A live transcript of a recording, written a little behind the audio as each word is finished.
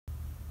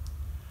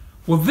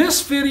Well,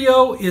 this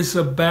video is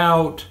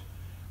about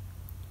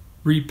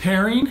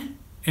repairing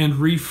and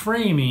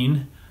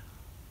reframing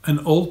an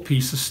old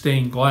piece of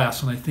stained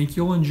glass, and I think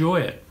you'll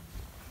enjoy it.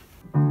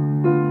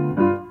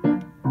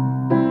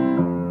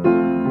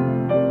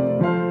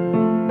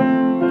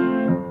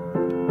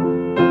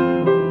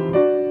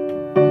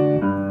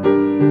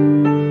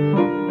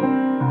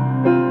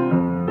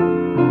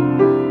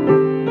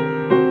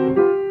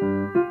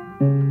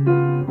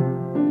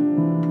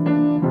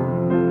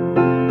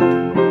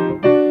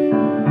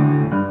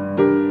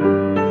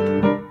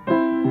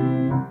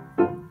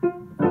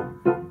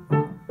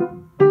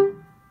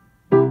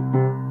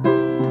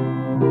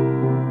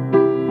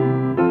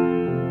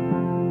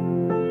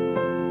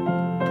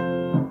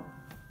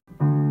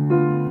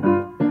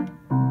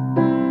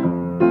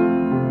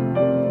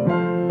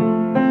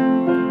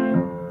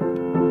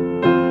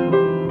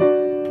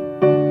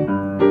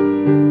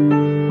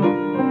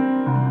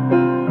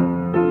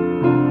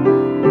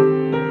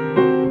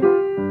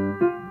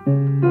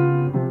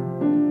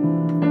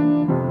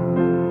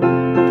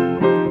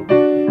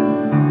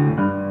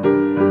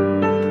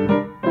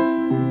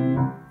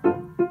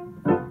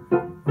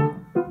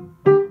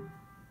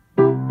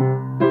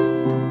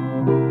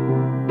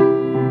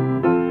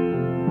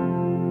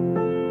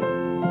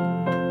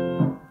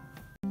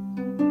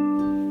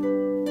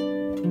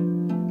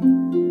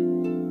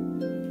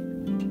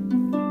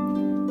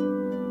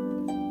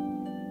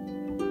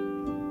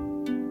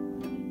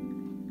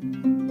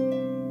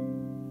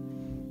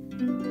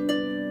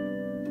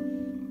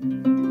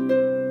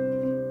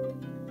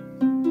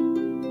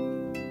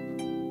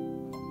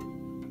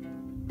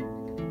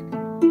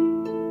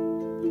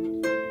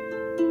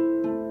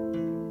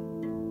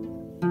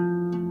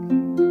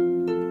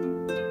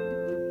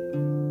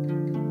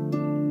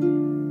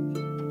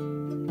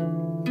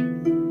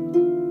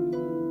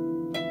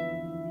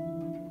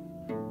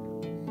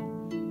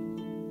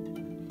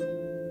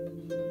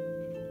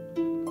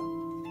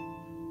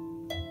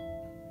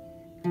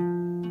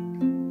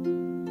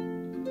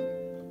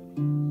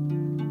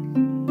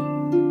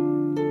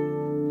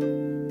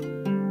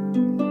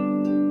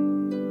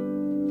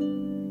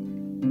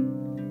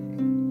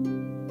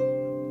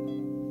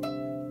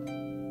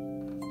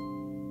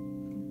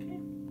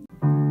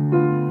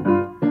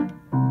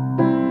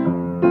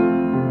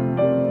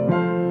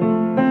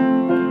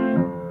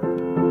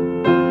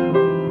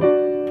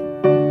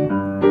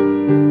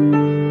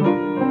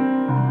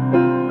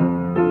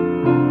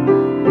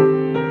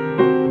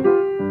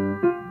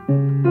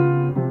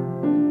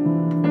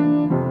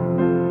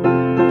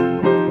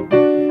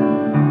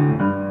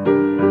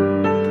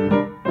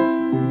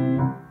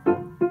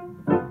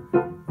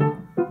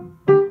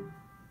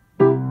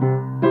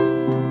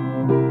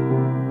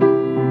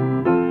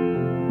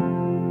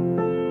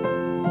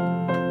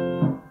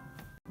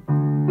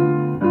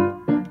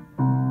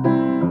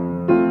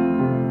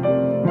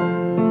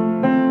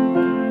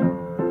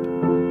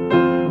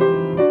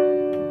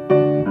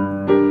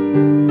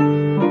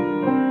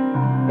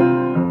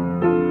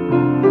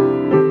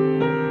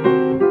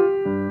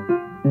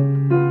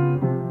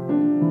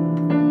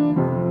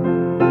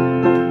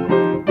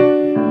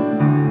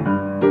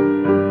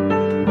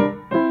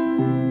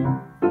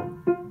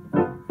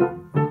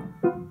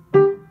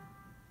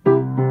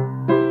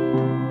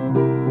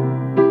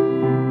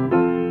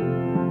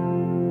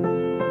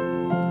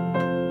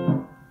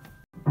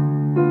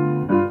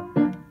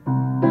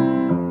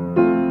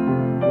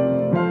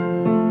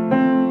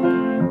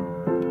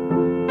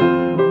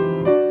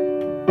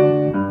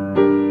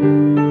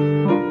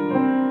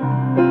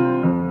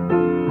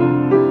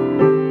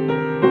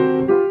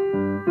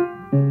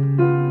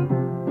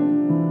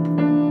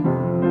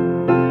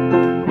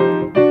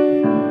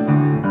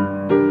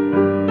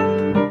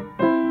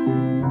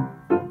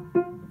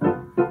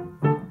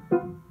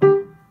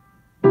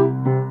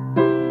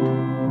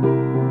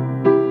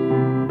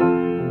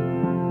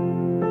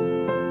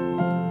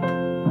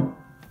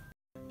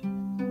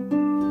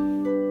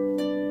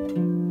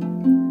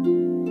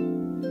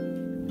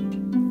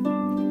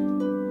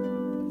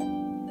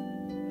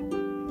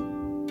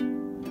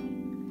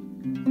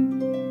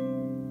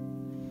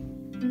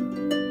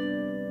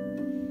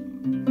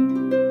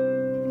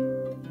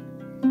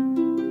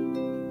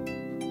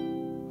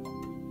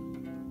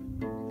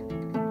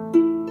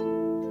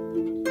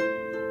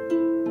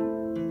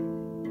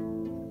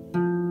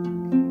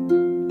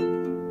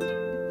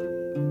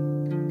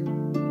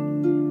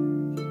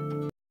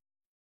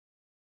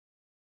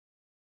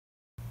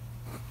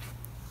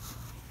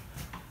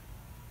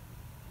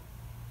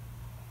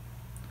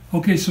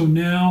 Okay, so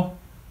now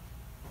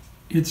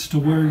it's to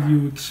where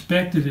you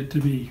expected it to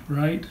be,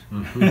 right?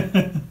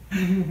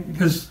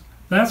 Because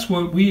that's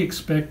what we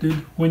expected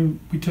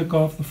when we took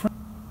off the frame.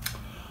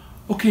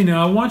 Okay,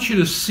 now I want you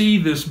to see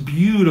this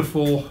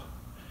beautiful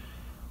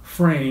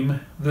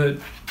frame that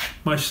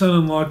my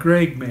son-in-law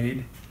Greg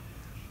made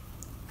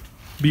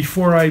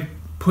before I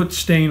put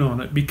stain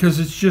on it, because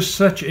it's just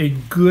such a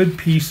good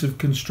piece of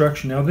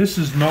construction. Now this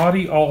is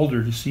knotty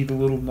alder. You see the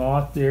little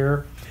knot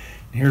there?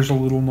 And here's a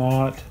little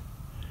knot.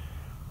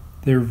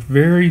 There are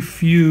very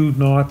few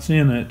knots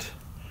in it,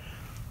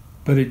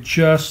 but it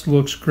just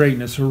looks great,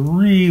 and it's a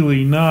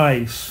really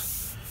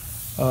nice,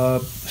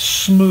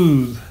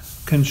 smooth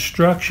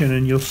construction.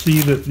 And you'll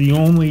see that the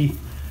only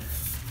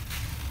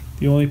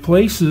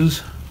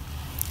places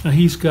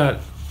he's got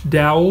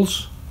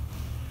dowels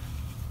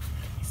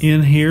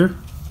in here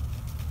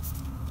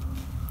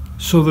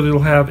so that it'll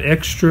have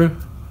extra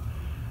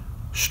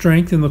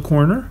strength in the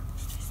corner.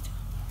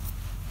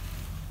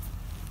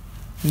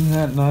 Isn't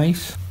that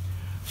nice?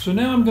 So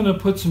now I'm going to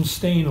put some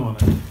stain on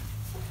it.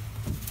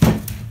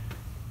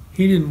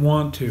 He didn't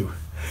want to.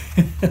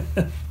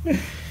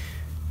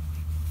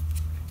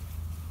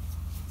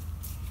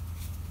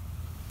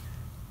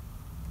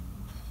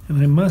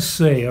 And I must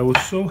say, I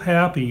was so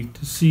happy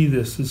to see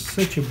this. It's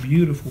such a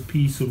beautiful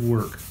piece of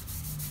work.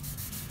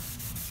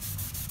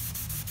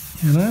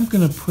 And I'm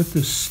going to put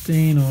this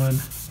stain on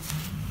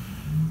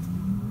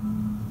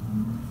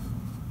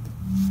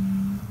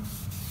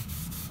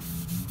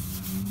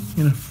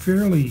in a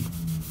fairly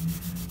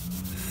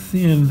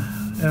thin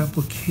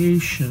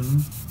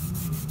application.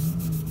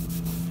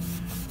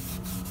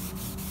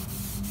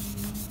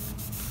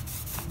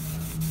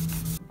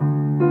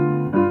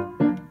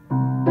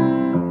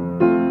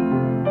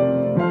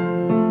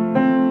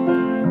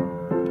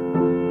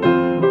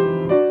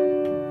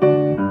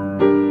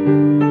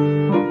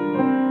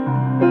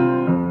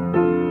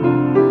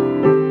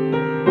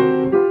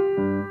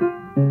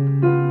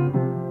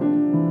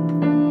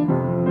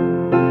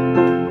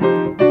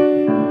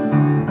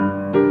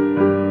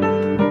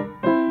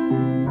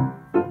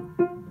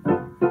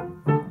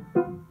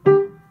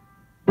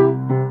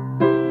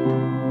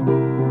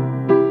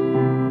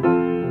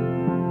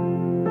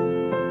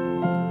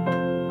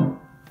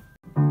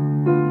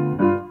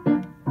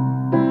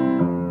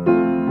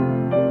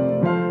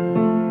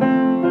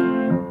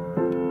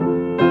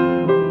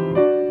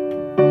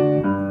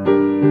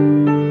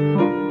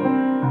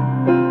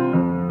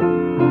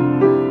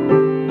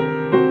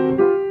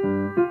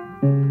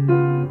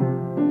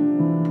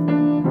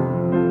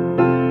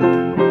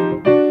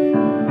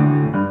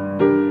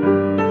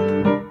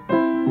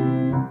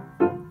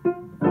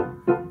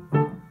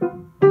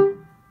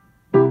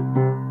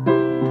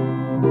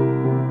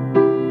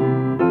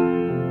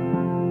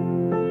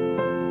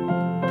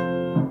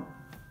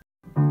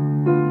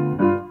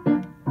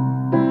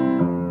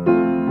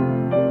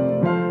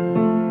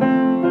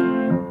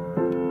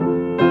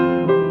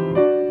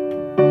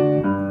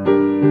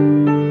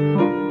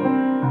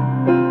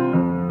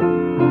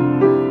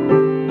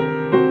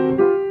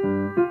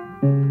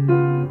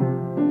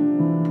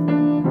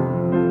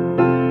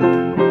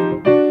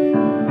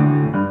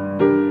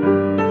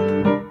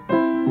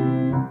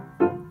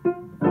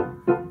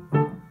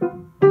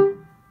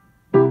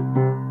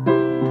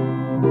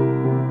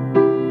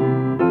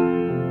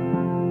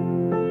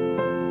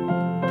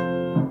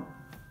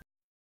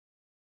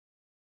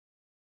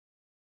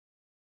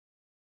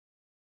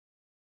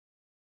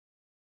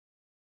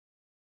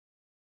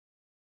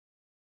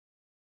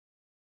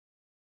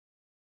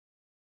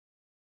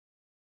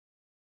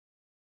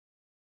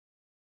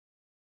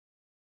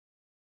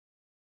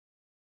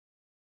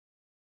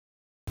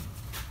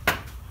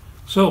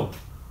 So,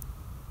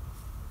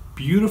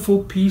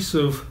 beautiful piece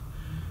of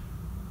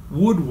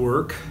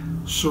woodwork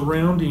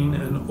surrounding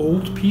an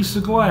old piece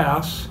of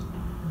glass.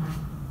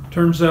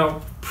 Turns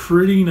out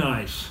pretty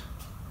nice.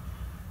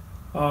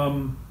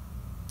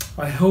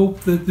 I hope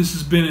that this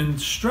has been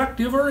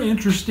instructive or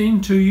interesting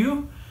to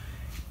you,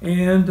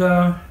 and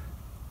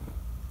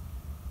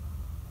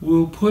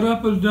we'll put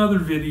up another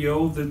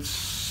video that's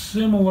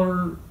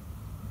similar,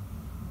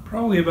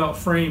 probably about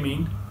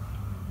framing,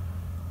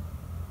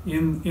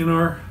 in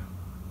our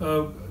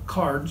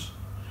cards,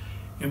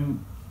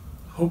 and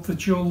hope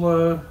that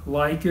you'll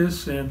like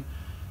us and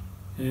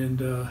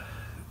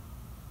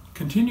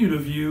continue to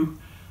view.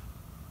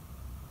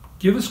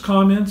 Give us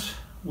comments.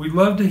 We'd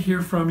love to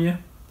hear from you,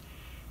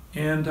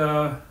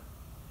 and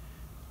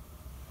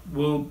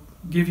we'll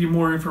give you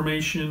more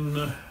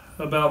information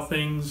about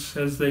things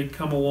as they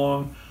come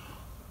along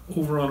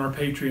over on our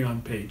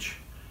Patreon page.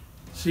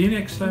 See you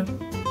next time.